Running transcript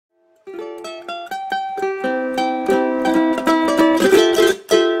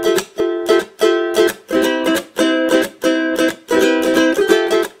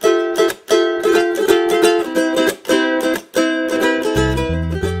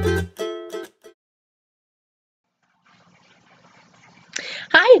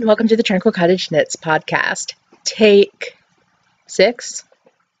Hi, and welcome to the Tranquil Cottage Knits podcast. Take 6.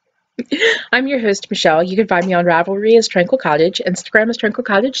 I'm your host, Michelle. You can find me on Ravelry as Tranquil Cottage, Instagram as Tranquil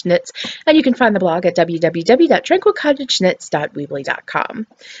Cottage Knits, and you can find the blog at www.tranquilcottagenknits.weebly.com.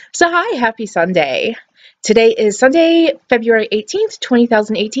 So hi, happy Sunday. Today is Sunday, February 18th,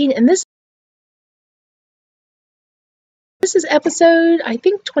 2018, and this is episode, I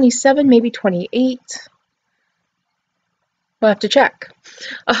think, 27, maybe 28. We'll have to check.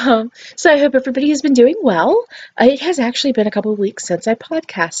 So I hope everybody has been doing well. It has actually been a couple of weeks since I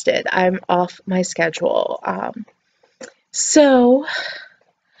podcasted. I'm off my schedule. So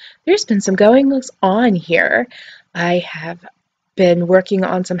there's been some goings on here. I have been working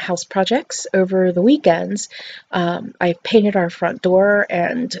on some house projects over the weekends. I painted our front door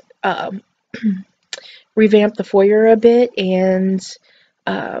and revamped the foyer a bit, and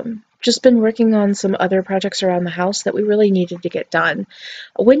just been working on some other projects around the house that we really needed to get done.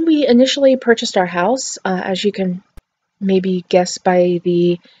 When we initially purchased our house, as you can maybe guess by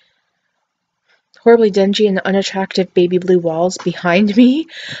the horribly dingy and unattractive baby blue walls behind me,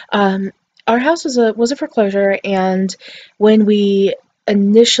 our house was a foreclosure, and when we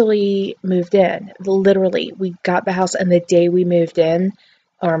initially moved in, literally, we got the house, and the day we moved in,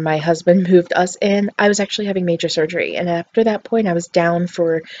 or my husband moved us in, I was actually having major surgery. And after that point, I was down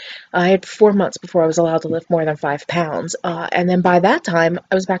for, I had 4 months before I was allowed to lift more than 5 pounds. And then by that time,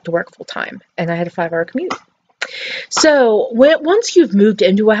 I was back to work full time, and I had a 5-hour commute. So once you've moved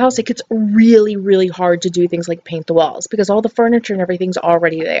into a house, it gets really, really hard to do things like paint the walls because all the furniture and everything's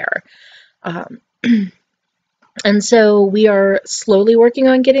already there. And so we are slowly working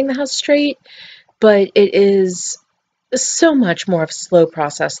on getting the house straight, but it is so much more of a slow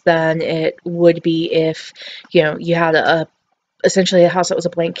process than it would be if, you had essentially a house that was a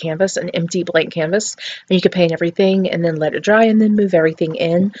blank canvas, an empty blank canvas, and you could paint everything and then let it dry and then move everything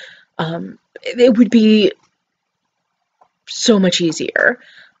in. It would be so much easier.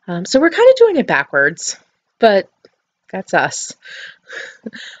 So we're kind of doing it backwards, but that's us.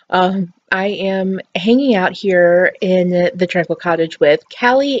 I am hanging out here in the Tranquil Cottage with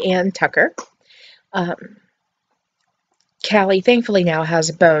Callie and Tucker. Callie thankfully now has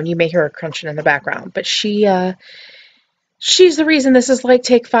a bone. You may hear her crunching in the background, but she's the reason this is like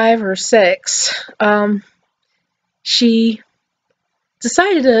take 5 or 6. She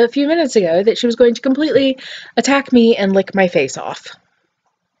decided a few minutes ago that she was going to completely attack me and lick my face off.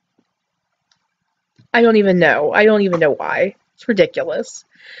 I don't even know why. It's ridiculous.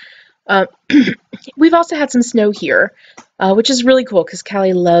 We've also had some snow here, which is really cool because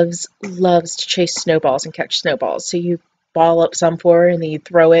Callie loves to chase snowballs and catch snowballs. So you ball up some for her and then you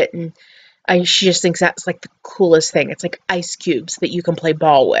throw it, and she just thinks that's like the coolest thing. It's like ice cubes that you can play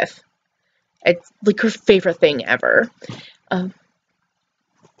ball with. It's like her favorite thing ever. And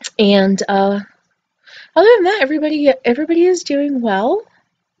other than that, everybody is doing well.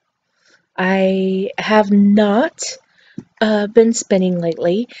 I have not been spinning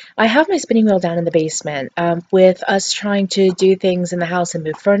lately. I have my spinning wheel down in the basement. With us trying to do things in the house and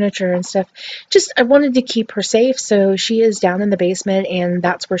move furniture and stuff, I wanted to keep her safe, so she is down in the basement, and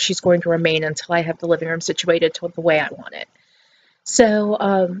that's where she's going to remain until I have the living room situated to the way I want it.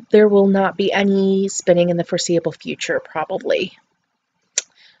 So there will not be any spinning in the foreseeable future, probably.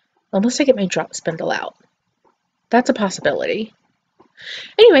 Unless I get my drop spindle out. That's a possibility.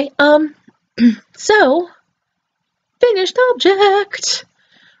 Anyway, so finished object.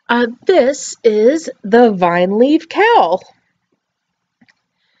 This is the vine leaf cowl.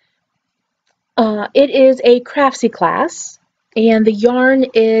 It is a craftsy class, and the yarn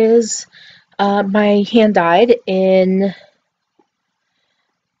is my hand dyed in,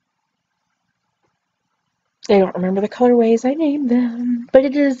 I don't remember the colorways, I named them, but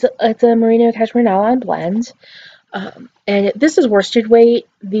it's a merino cashmere nylon blend. And this is worsted weight.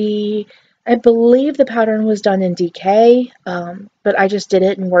 I believe the pattern was done in DK, but I just did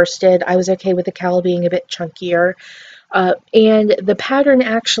it in worsted. I was okay with the cowl being a bit chunkier. And the pattern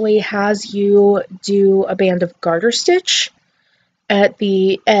actually has you do a band of garter stitch at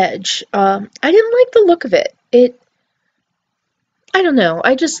the edge. I didn't like the look of it. I don't know.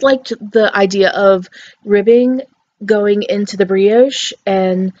 I just liked the idea of ribbing going into the brioche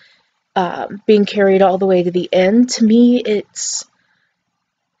and being carried all the way to the end. To me, it's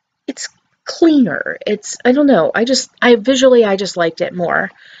cleaner. I don't know. Visually, I just liked it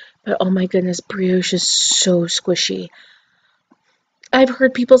more. But oh my goodness, brioche is so squishy. I've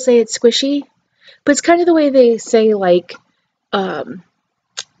heard people say it's squishy, but it's kind of the way they say like the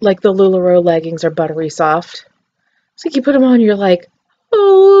LuLaRoe leggings are buttery soft. It's like you put them on, you're like,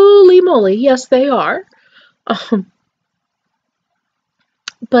 holy moly, yes they are.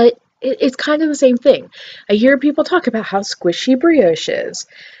 but it's kind of the same thing. I hear people talk about how squishy brioche is.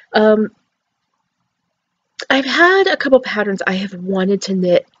 Um, I've had a couple patterns I have wanted to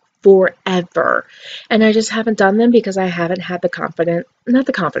knit forever, and I just haven't done them because I haven't had the confidence, not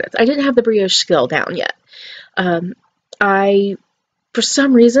the confidence, I didn't have the brioche skill down yet. I, for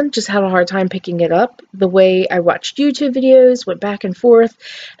some reason, just had a hard time picking it up. The way I watched YouTube videos, went back and forth,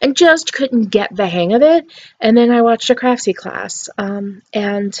 and just couldn't get the hang of it. And then I watched a Craftsy class,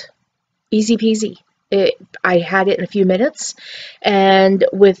 and easy peasy. I had it in a few minutes, and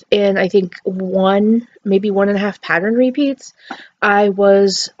within, I think, maybe 1.5 pattern repeats, I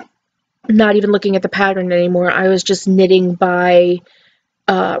was not even looking at the pattern anymore. I was just knitting by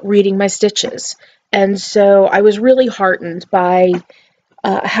reading my stitches. And so I was really heartened by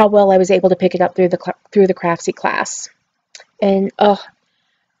how well I was able to pick it up through the Craftsy class. And I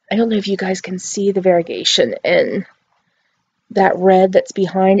don't know if you guys can see the variegation in that red that's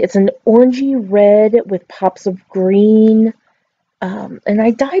behind. It's an orangey red with pops of green. And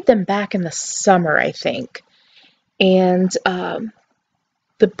I dyed them back in the summer, I think. And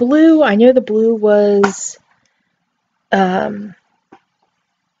the blue, I know the blue was, I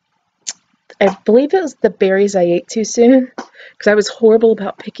believe it was the berries I ate too soon, because I was horrible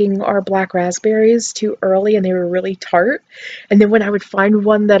about picking our black raspberries too early, and they were really tart. And then when I would find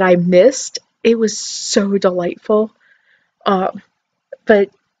one that I missed, it was so delightful. But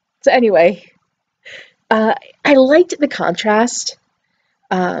so anyway, I liked the contrast.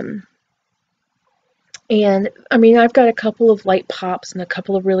 And I mean, I've got a couple of light pops and a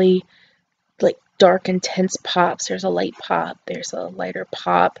couple of really like dark, intense pops. There's a light pop, there's a lighter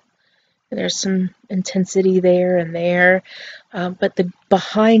pop, and there's some intensity there and there. But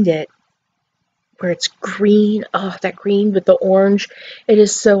behind it, where it's green, oh, that green with the orange, it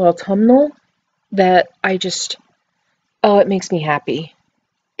is so autumnal that it makes me happy.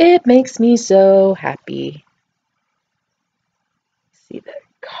 It makes me so happy. See the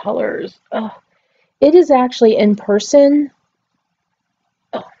colors. Oh, it is actually in person.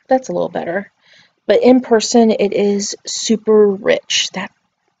 Oh, that's a little better. But in person, it is super rich.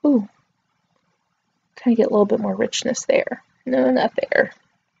 Ooh, kind of get a little bit more richness there. No, not there.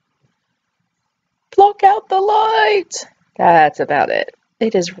 Block out the light. That's about it.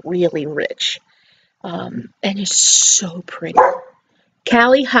 It is really rich. And it's so pretty.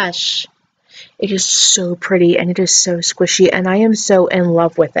 Callie, hush. It is so pretty, and it is so squishy, and I am so in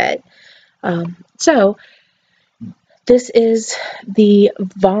love with it. So this is the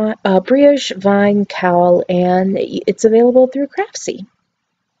Brioche Vine Cowl, and it's available through Craftsy.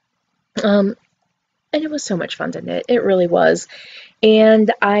 And it was so much fun to knit. It really was.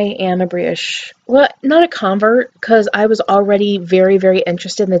 And I am a brioche, well, not a convert, because I was already very, very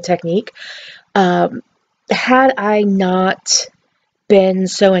interested in the technique. Had I not been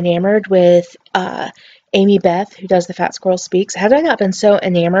so enamored with Amy Beth, who does the Fat Squirrel Speaks, had I not been so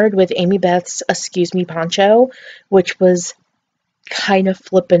enamored with Amy Beth's Excuse Me Poncho, which was kind of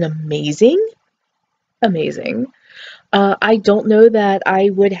flippin' amazing, I don't know that I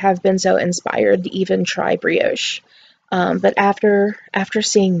would have been so inspired to even try brioche. But after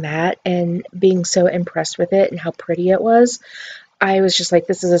seeing that and being so impressed with it and how pretty it was, I was just like,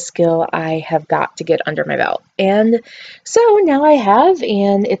 this is a skill I have got to get under my belt. And so now I have,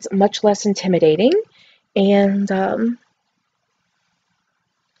 and it's much less intimidating. And I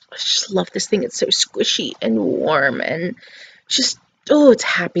just love this thing. It's so squishy and warm and just, oh, it's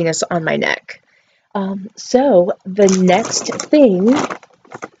happiness on my neck. So the next thing,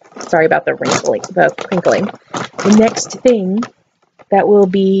 sorry about the crinkling. The next thing that will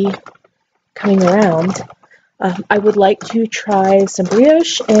be coming around, I would like to try some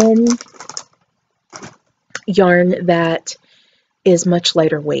brioche and yarn that is much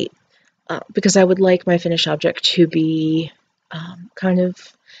lighter weight, because I would like my finished object to be kind of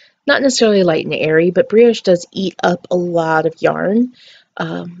not necessarily light and airy, but brioche does eat up a lot of yarn,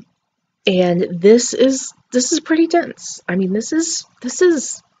 and this is pretty dense. I mean, this is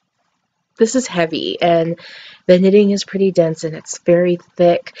heavy, and the knitting is pretty dense, and it's very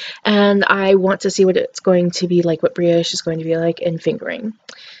thick, and I want to see what it's going to be like, what brioche is going to be like in fingering.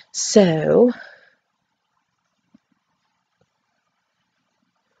 So,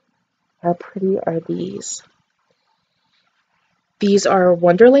 how pretty are these? These are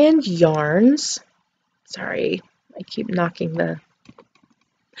Wonderland yarns. Sorry, I keep knocking the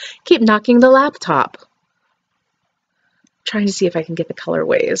laptop. Trying to see if I can get the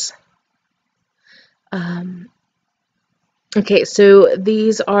colorways. Okay, so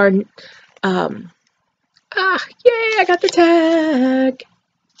these are, yay, I got the tag.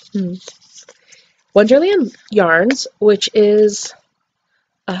 Wonderland Yarns, which is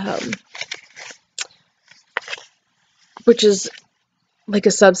um, which is like a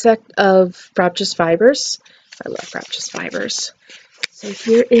subsect of Brioche fibers. I love Brioche fibers. So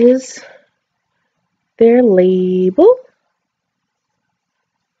here is their label.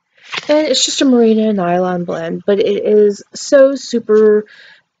 And it's just a merino nylon blend, but it is so super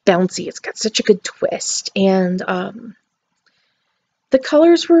bouncy. It's got such a good twist. And the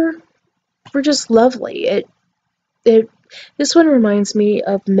colors were just lovely. This one reminds me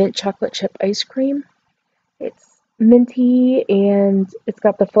of mint chocolate chip ice cream. It's minty and it's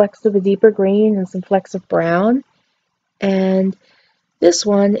got the flecks of a deeper green and some flecks of brown. And this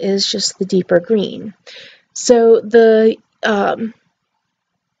one is just the deeper green. So the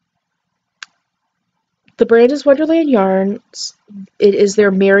brand is Wonderland Yarns. It is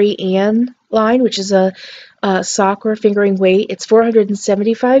their Mary Ann line, which is a sock or fingering weight. It's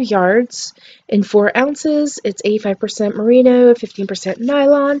 475 yards in 4 ounces. It's 85% merino, 15%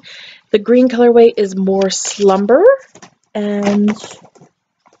 nylon. The green colorway is more slumber, and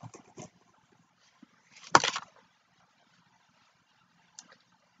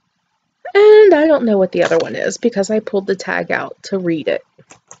I don't know what the other one is because I pulled the tag out to read it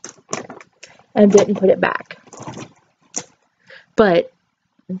and didn't put it back. But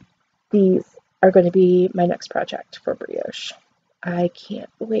these are going to be my next project for Brioche. I can't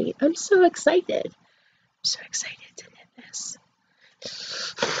wait. I'm so excited. I'm so excited to knit this.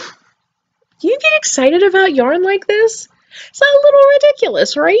 Do you get excited about yarn like this? It's a little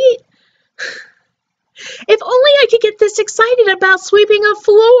ridiculous, right? If only I could get this excited about sweeping a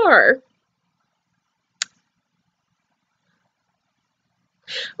floor.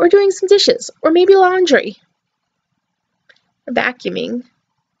 Or doing some dishes. Or maybe laundry. Or vacuuming.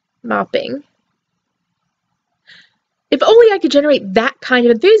 Mopping. If only I could generate that kind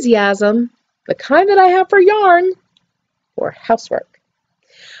of enthusiasm, the kind that I have for yarn, or housework.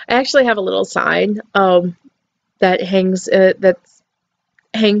 I actually have a little sign that hangs to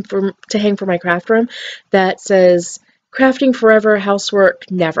hang for my craft room that says "Crafting forever, housework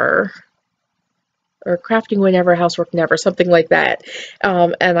never," or "Crafting whenever, housework never," something like that.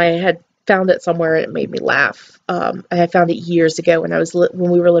 And I had found it somewhere, and it made me laugh. I had found it years ago when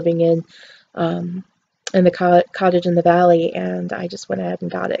we were living in the cottage in the valley, and I just went ahead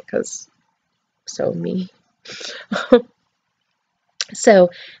and got it because so me. So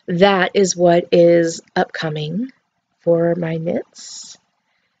that is what is upcoming for my knits.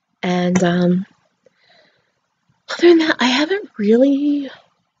 And other than that, I haven't really,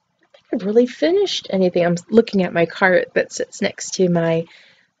 I've really finished anything. I'm looking at my cart that sits next to my,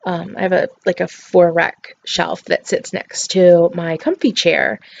 I have a 4-rack shelf that sits next to my comfy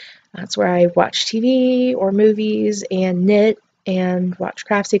chair. That's where I watch TV or movies and knit and watch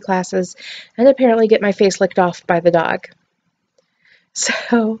craftsy classes and apparently get my face licked off by the dog.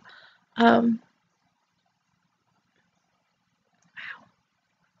 So, wow.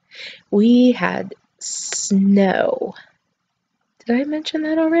 We had snow. Did I mention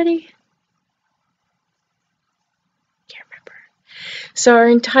that already? Can't remember. So our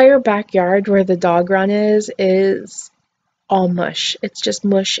entire backyard where the dog run is all mush. It's just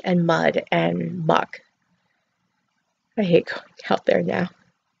mush and mud and muck. I hate going out there now.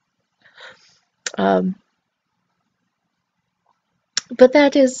 But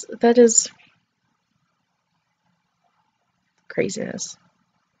that is craziness.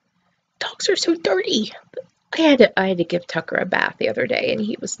 Dogs are so dirty. I had to give Tucker a bath the other day, and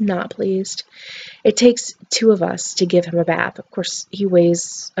he was not pleased. It takes 2 of us to give him a bath. Of course, he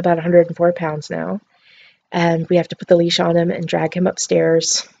weighs about 104 pounds now, and we have to put the leash on him and drag him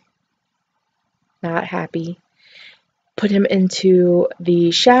upstairs. Not happy. Put him into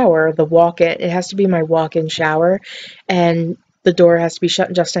the shower, the walk-in. It has to be my walk-in shower, and the door has to be shut,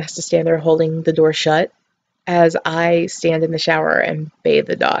 and Justin has to stand there holding the door shut as I stand in the shower and bathe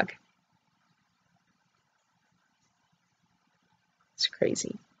the dog. It's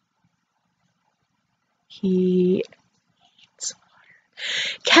crazy. He hates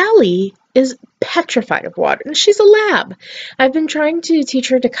water. Callie is petrified of water, and she's a lab. I've been trying to teach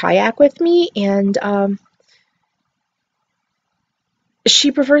her to kayak with me, and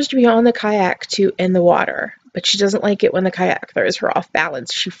she prefers to be on the kayak to in the water, but she doesn't like it when the kayak throws her off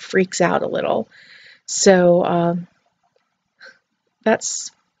balance. She freaks out a little. So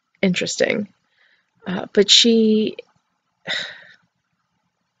that's interesting. But she's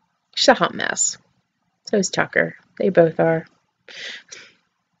a hot mess. So is Tucker. They both are.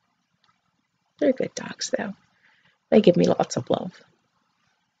 They're good dogs, though. They give me lots of love.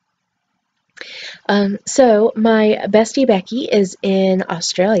 So my bestie Becky is in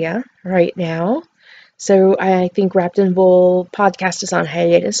Australia right now. So I think Wrapped in Wool podcast is on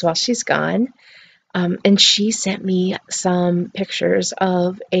hiatus while she's gone. And she sent me some pictures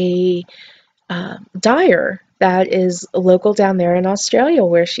of a dyer that is local down there in Australia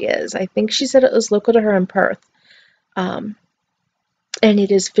where she is. I think she said it was local to her in Perth. Um, and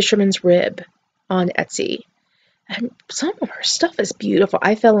it is Fisherman's Rib on Etsy. And some of her stuff is beautiful.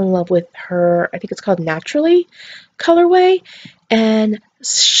 I fell in love with her, I think it's called Naturally colorway. And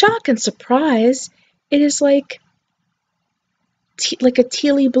shock and surprise, it is like a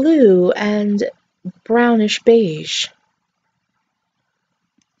tealy blue and brownish beige.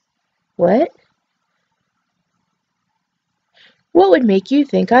 What? What would make you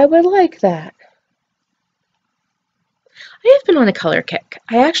think I would like that? I have been on a color kick.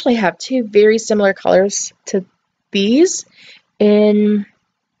 I actually have two very similar colors to these in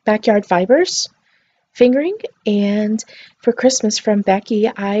Backyard Fibers fingering, and for Christmas from Becky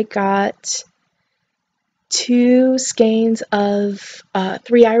I got two skeins of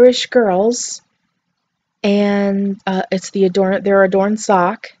Three Irish Girls, and it's their Adorn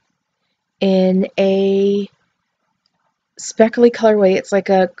sock in a speckly colorway. It's like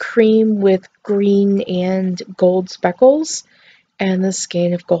a cream with green and gold speckles, and the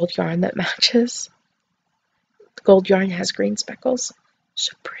skein of gold yarn that matches. The gold yarn has green speckles.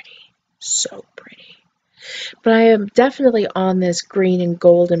 So pretty. So pretty. But I am definitely on this green and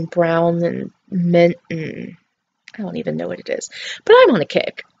gold and brown and mint and I don't even know what it is. But I'm on a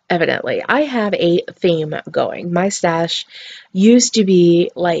kick, evidently. I have a theme going. My stash used to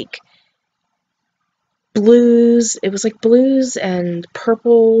be like blues. It was like blues and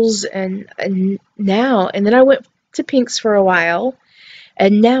purples and now, and then I went to pinks for a while.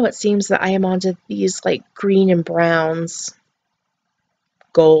 And now it seems that I am onto these like green and browns,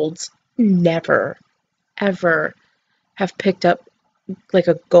 golds. Never, ever have picked up like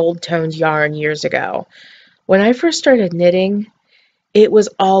a gold toned yarn years ago. When I first started knitting, it was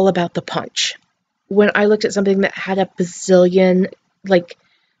all about the punch. When I looked at something that had a bazillion like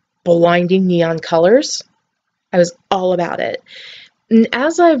blinding neon colors, I was all about it. And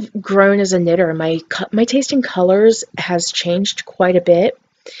as I've grown as a knitter, my taste in colors has changed quite a bit,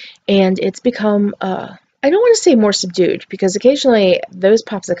 and it's become I don't want to say more subdued, because occasionally those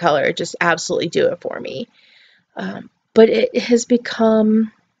pops of color just absolutely do it for me. But it has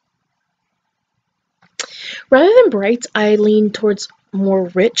become, rather than brights, I lean towards more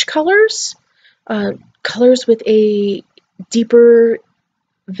rich colors, colors with a deeper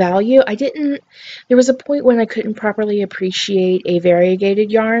value. There was a point when I couldn't properly appreciate a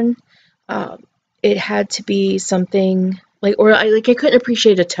variegated yarn. It had to be something I couldn't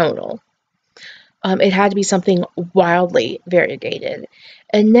appreciate a tonal. It had to be something wildly variegated.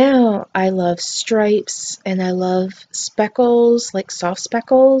 And now I love stripes and I love speckles, like soft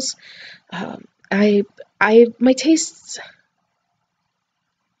speckles. My tastes,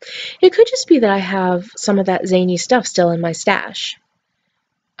 it could just be that I have some of that zany stuff still in my stash.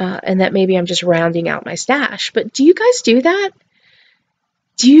 And that maybe I'm just rounding out my stash. But do you guys do that?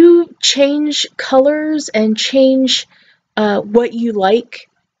 Do you change colors and change what you like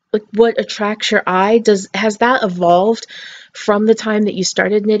what attracts your eye? Has that evolved from the time that you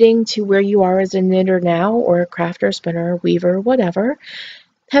started knitting to where you are as a knitter now, or a crafter, spinner, weaver, whatever?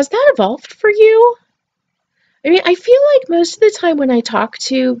 Has that evolved for you? I mean, I feel like most of the time when I talk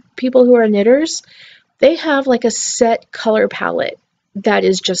to people who are knitters, they have like a set color palette that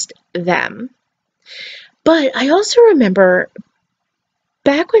is just them. But I also remember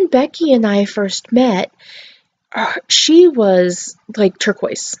back when Becky and I first met, she was like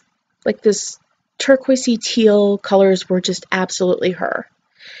turquoise. Like this turquoisey teal colors were just absolutely her.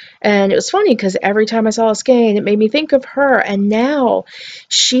 And it was funny because every time I saw a skein, it made me think of her. And now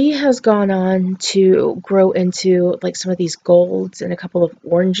she has gone on to grow into like some of these golds and a couple of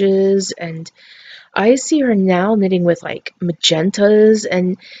oranges. And I see her now knitting with like magentas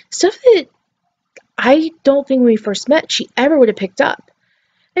and stuff that I don't think when we first met she ever would have picked up.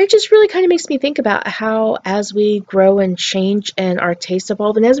 And it just really kind of makes me think about how, as we grow and change and our tastes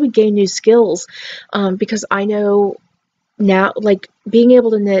evolve, and as we gain new skills, because I know now, like being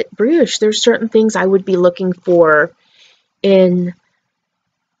able to knit brioche, there's certain things I would be looking for in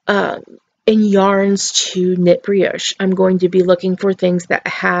yarns to knit brioche. I'm going to be looking for things that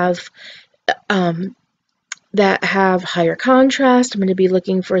have higher contrast. I'm going to be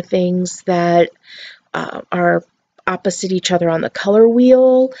looking for things that are opposite each other on the color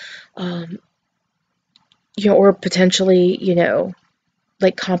wheel, or potentially,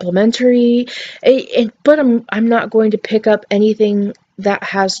 like complementary. But I'm not going to pick up anything that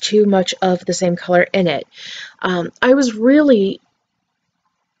has too much of the same color in it. I was really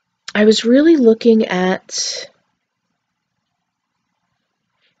I was really looking at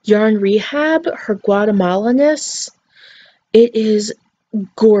Yarn Rehab, her Guatemalaness. It is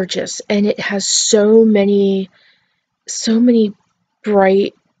gorgeous, and it has so many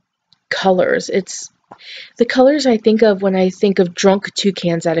bright colors. It's the colors I think of when I think of drunk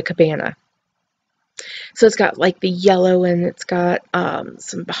toucans at a cabana. So it's got like the yellow, and it's got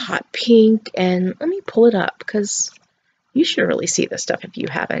some hot pink, and let me pull it up because you should really see this stuff if you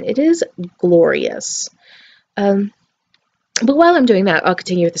haven't. It is glorious. But while I'm doing that, I'll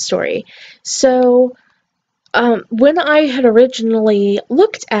continue with the story. So when I had originally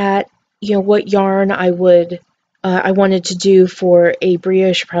looked at, what yarn I wanted to do for a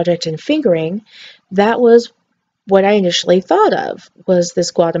brioche project in fingering, that was what I initially thought of, was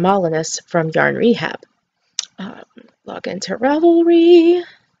this Guatemalaness from Yarn Rehab. Log into Ravelry,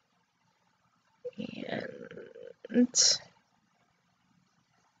 and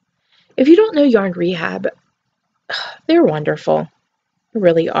if you don't know Yarn Rehab, they're wonderful. They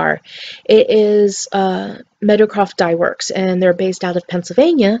really are. It is Meadowcroft Dye Works, and they're based out of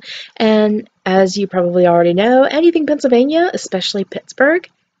Pennsylvania. And as you probably already know, anything Pennsylvania, especially Pittsburgh,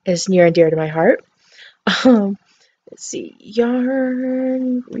 is near and dear to my heart. Let's see,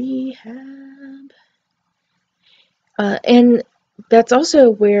 Yarn Rehab. And that's also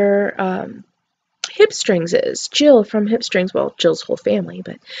where Hip Strings is. Jill from Hip Strings, well, Jill's whole family,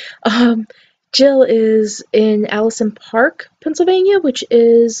 but Jill is in Allison Park, Pennsylvania, which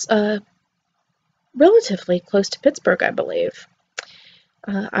is relatively close to Pittsburgh, I believe.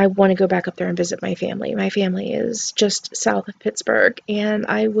 I want to go back up there and visit my family. My family is just south of Pittsburgh, and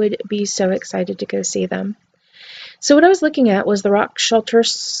I would be so excited to go see them. So what I was looking at was the Rock Shelter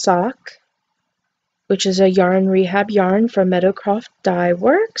Sock, which is a Yarn Rehab yarn from Meadowcroft Dye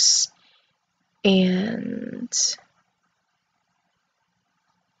Works. And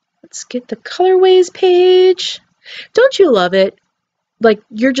let's get the colorways page. Don't you love it? Like,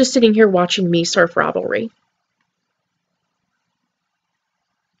 you're just sitting here watching me surf Ravelry.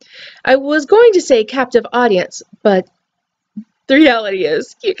 I was going to say captive audience, but the reality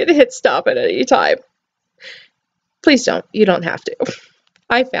is you can hit stop at any time. Please don't. You don't have to.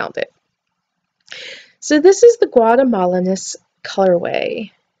 I found it. So this is the Guatemalaness colorway.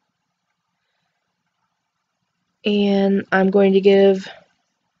 And I'm going to give,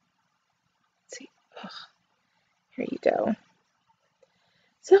 let's see, here you go.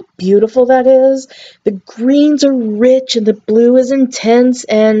 See how beautiful that is? The greens are rich and the blue is intense,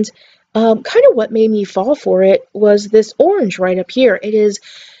 and kind of what made me fall for it was this orange right up here. It is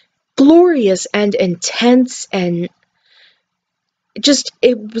glorious and intense, and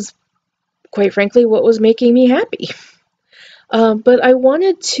it was, quite frankly, what was making me happy. But I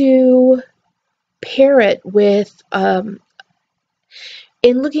wanted to pair it with, in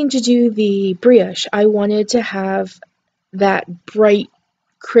looking to do the brioche, I wanted to have that bright,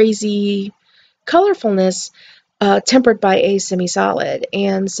 crazy colorfulness tempered by a semi-solid.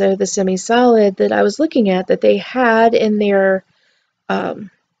 And so the semi-solid that I was looking at that they had in their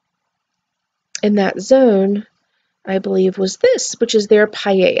in that zone, I believe, was this, which is their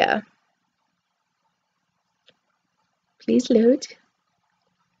paella. Please load.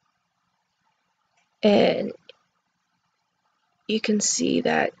 And you can see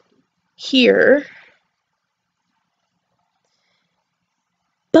that here.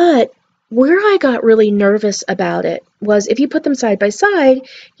 But where I got really nervous about it was if you put them side by side,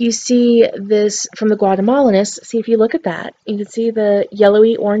 you see this from the Guatemalaness. See, if you look at that, you can see the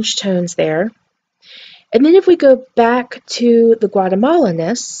yellowy orange tones there. And then if we go back to the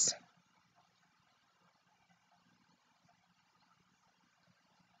Guatemalaness,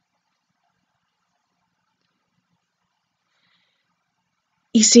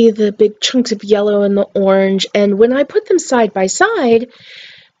 you see the big chunks of yellow and the orange. And when I put them side by side,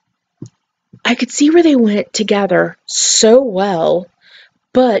 I could see where they went together so well.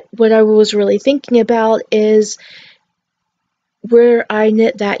 But what I was really thinking about is where I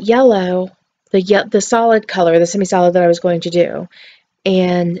knit that yellow, the solid color, the semi-solid that I was going to do,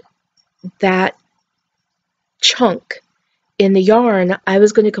 and that chunk in the yarn, I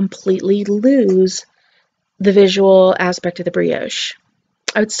was going to completely lose the visual aspect of the brioche.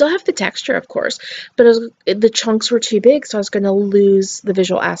 I would still have the texture, of course, but the chunks were too big, so I was going to lose the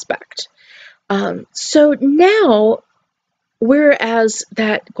visual aspect. So now, whereas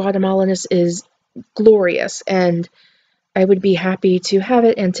that Guatemalaness is glorious, and I would be happy to have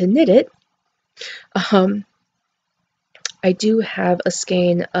it and to knit it, I do have a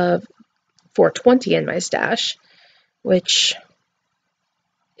skein of 420 in my stash, which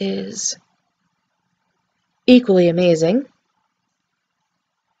is equally amazing.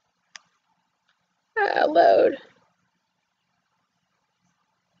 load.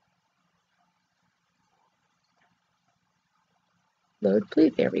 Load,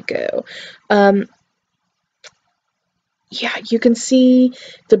 please. There we go. Yeah, you can see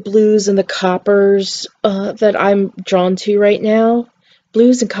the blues and the coppers that I'm drawn to right now.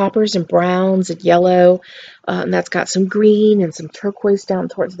 Blues and coppers and browns and yellow. And that's got some green and some turquoise down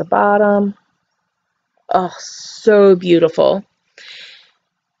towards the bottom. Oh, so beautiful.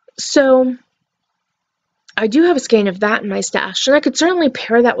 So I do have a skein of that in my stash, and I could certainly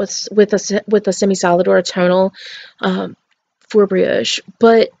pair that with a semi-solid or a tonal for brioche.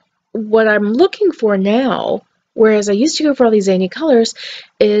 But what I'm looking for now, whereas I used to go for all these zany colors,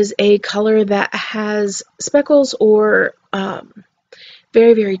 is a color that has speckles or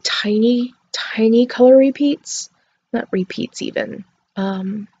very, very tiny, tiny color repeats. Not repeats even.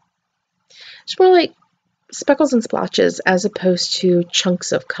 It's more like speckles and splotches as opposed to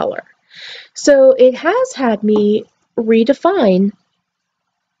chunks of color. So it has had me redefine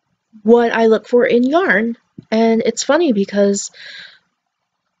what I look for in yarn. And it's funny because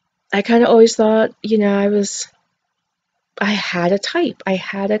I kind of always thought, you know, I had a type.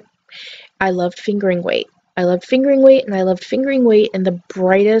 I loved fingering weight. I loved fingering weight, and I loved fingering weight in the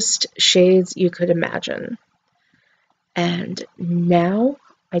brightest shades you could imagine. And now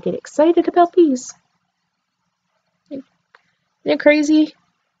I get excited about these. Isn't it crazy?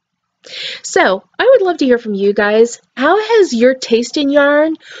 So, I would love to hear from you guys. How has your taste in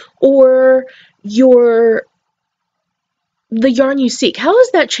yarn or the yarn you seek, how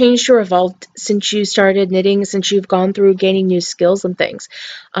has that changed or evolved since you started knitting, since you've gone through gaining new skills and things?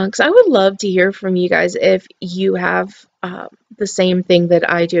 Because I would love to hear from you guys if you have the same thing that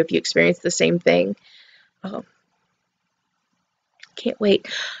I do, if you experience the same thing. Can't wait.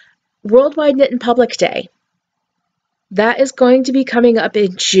 Worldwide Knit in Public Day. That is going to be coming up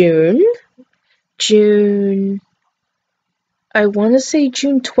in June. I want to say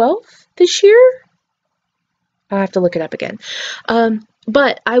June 12th this year. I'll have to look it up again.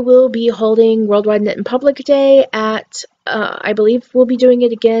 But I will be holding Worldwide Knit in Public Day at, I believe we'll be doing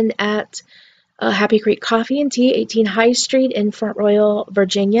it again at Happy Creek Coffee and Tea, 18 High Street in Front Royal,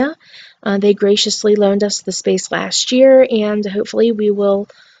 Virginia. They graciously loaned us the space last year, and hopefully we will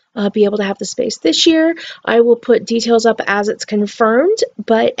be able to have the space this year. I will put details up as it's confirmed,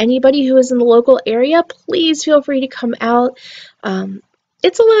 but anybody who is in the local area, please feel free to come out.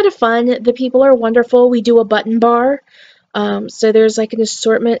 It's a lot of fun. The people are wonderful. We do a button bar. So there's like an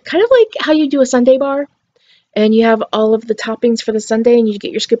assortment, kind of like how you do a sundae bar. And you have all of the toppings for the sundae, and you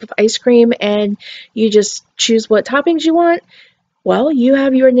get your scoop of ice cream, and you just choose what toppings you want. Well, you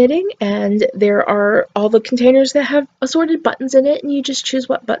have your knitting, and there are all the containers that have assorted buttons in it, and you just choose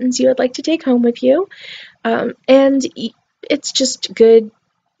what buttons you would like to take home with you. And it's just good.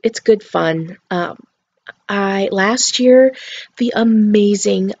 It's good fun. Last year, the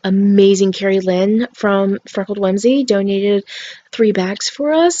amazing Carrie Lynn from Freckled Whimsy donated 3 bags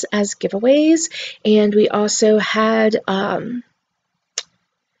for us as giveaways, and we also had as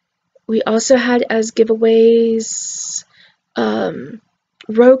giveaways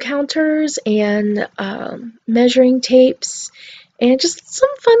row counters and measuring tapes and just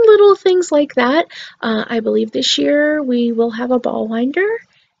some fun little things like that. I believe this year we will have a ball winder,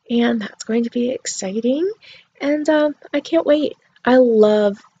 and that's going to be exciting, and I can't wait. I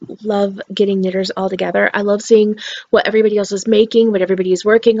love getting knitters all together. I love seeing what everybody else is making, what everybody is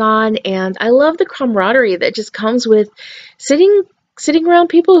working on, and I love the camaraderie that just comes with sitting around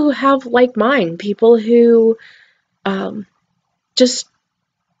people who have like mind, people who just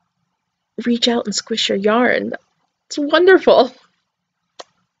reach out and squish your yarn. It's wonderful.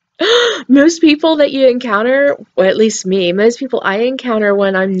 Most people that you encounter, or at least me, most people I encounter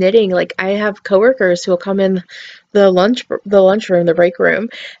when I'm knitting, like I have coworkers who will come in the lunchroom, the break room,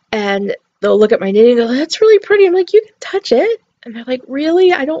 and they'll look at my knitting and go, "That's really pretty." I'm like, "You can touch it," and they're like,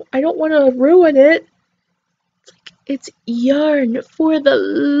 "Really? I don't want to ruin it." It's like, it's yarn. For the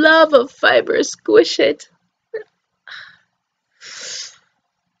love of fiber, squish it.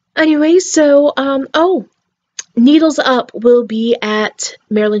 Anyway, so Needles Up will be at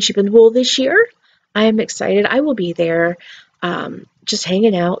Maryland Sheep and Wool this year. I am excited. I will be there, just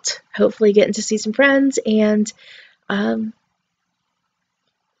hanging out, hopefully getting to see some friends, and kind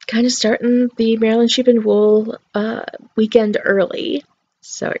of starting the Maryland Sheep and Wool weekend early.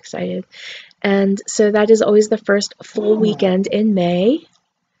 So excited. And so that is always the first full weekend in May.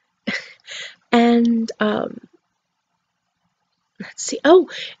 And let's see. Oh,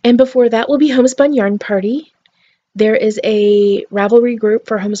 and before that will be Homespun Yarn Party. There is a Ravelry group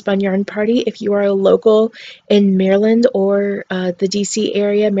for Homespun Yarn Party if you are a local in Maryland or the DC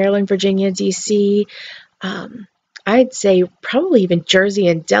area, Maryland, Virginia, DC. I'd say probably even Jersey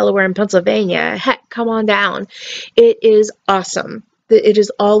and Delaware and Pennsylvania. Heck, come on down. It is awesome. It is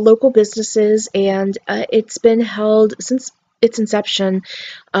all local businesses, and it's been held since its inception.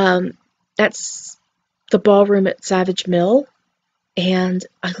 That's the ballroom at Savage Mill, and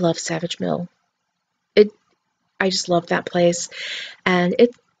I love Savage Mill. I just love that place, and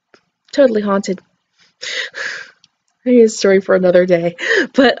it's totally haunted. Maybe a story for another day,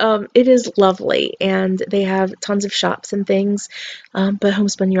 but it is lovely, and they have tons of shops and things. But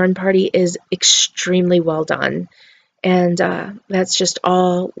Homespun Yarn Party is extremely well done, and that's just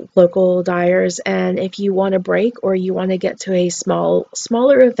all local dyers. And if you want a break or you want to get to a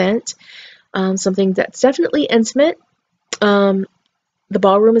smaller event, something that's definitely intimate. The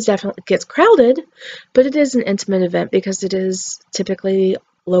ballroom gets crowded, but it is an intimate event because it is typically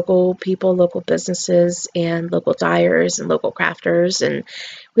local people, local businesses, and local dyers and local crafters, and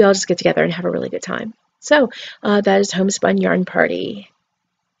we all just get together and have a really good time. So that is Homespun Yarn Party.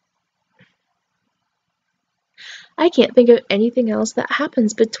 I can't think of anything else that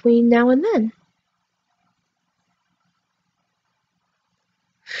happens between now and then.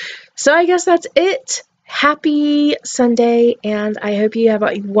 So I guess that's it. Happy Sunday, and I hope you have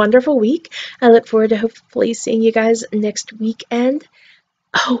a wonderful week. I look forward to hopefully seeing you guys next weekend.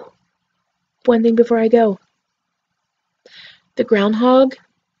 Oh, one thing before I go. The groundhog,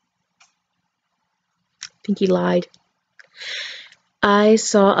 I think he lied.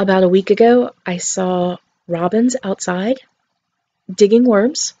 About a week ago, I saw robins outside, digging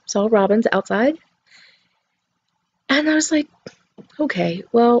worms, saw robins outside, and I was like, okay,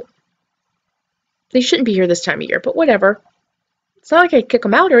 well, they shouldn't be here this time of year, but whatever. It's not like I kick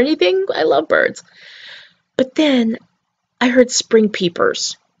them out or anything. I love birds. But then I heard spring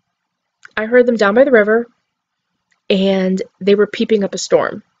peepers. I heard them down by the river, and they were peeping up a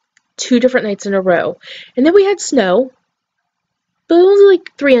storm 2 different nights in a row. And then we had snow, but it was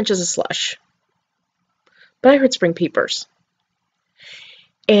like 3 inches of slush. But I heard spring peepers.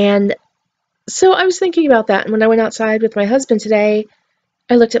 And so I was thinking about that, and when I went outside with my husband today,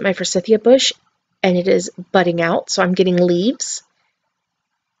 I looked at my forsythia bush, and it is budding out, so I'm getting leaves.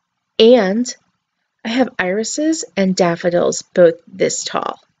 And I have irises and daffodils both this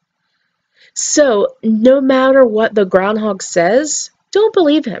tall. So no matter what the groundhog says, don't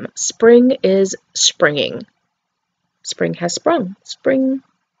believe him. Spring is springing. Spring has sprung. Spring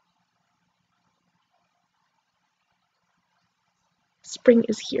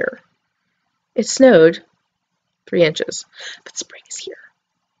is here. It snowed 3 inches, but spring is here.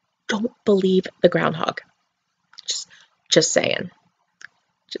 Don't believe the groundhog. Just saying.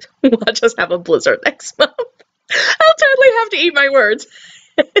 We'll just have a blizzard next month. I'll totally have to eat my words.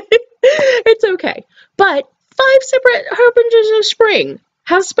 It's okay. But 5 separate harbingers of spring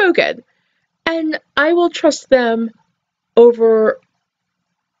have spoken, and I will trust them over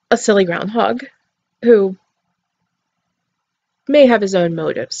a silly groundhog who may have his own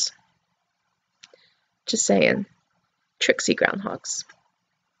motives. Just saying. Tricksy groundhogs.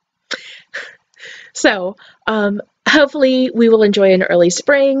 So, hopefully we will enjoy an early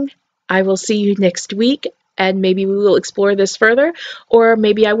spring. I will see you next week, and maybe we will explore this further, or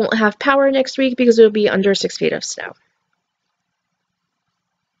maybe I won't have power next week because it will be under 6 feet of snow.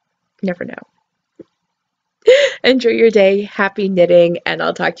 Never know. Enjoy your day, happy knitting, and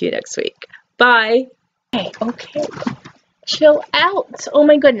I'll talk to you next week. Bye. Okay. Chill out. Oh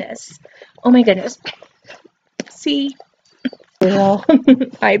my goodness. Oh my goodness. See? Girl.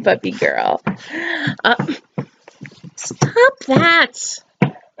 Hi, puppy girl. Stop that.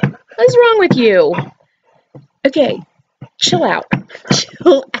 What's wrong with you? Okay, chill out.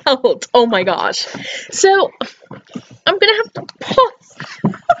 Chill out. Oh my gosh. So, I'm gonna have to pause.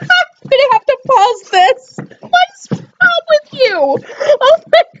 I'm gonna have to pause this. What's wrong with you? Oh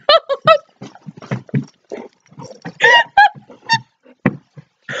my god.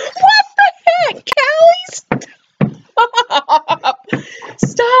 What the heck, Callie? Stop.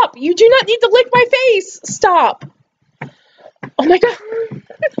 Stop. You do not need to lick my face. Stop. Oh my god.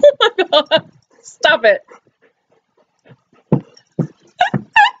 Oh my god. Stop it.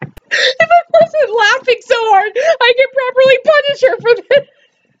 If I wasn't laughing so hard, I could properly punish her for this.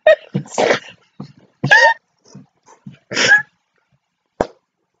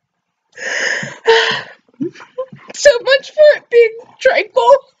 So much for it being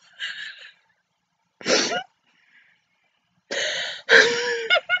tranquil.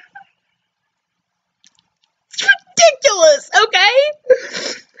 It's ridiculous, okay?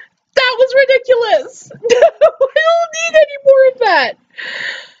 That was ridiculous.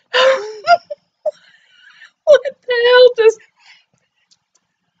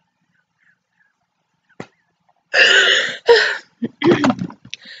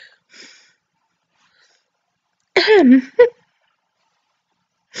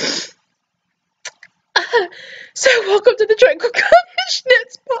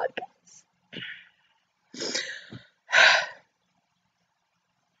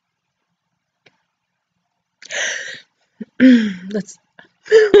 let's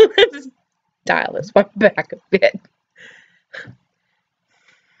let's dial this one back a bit.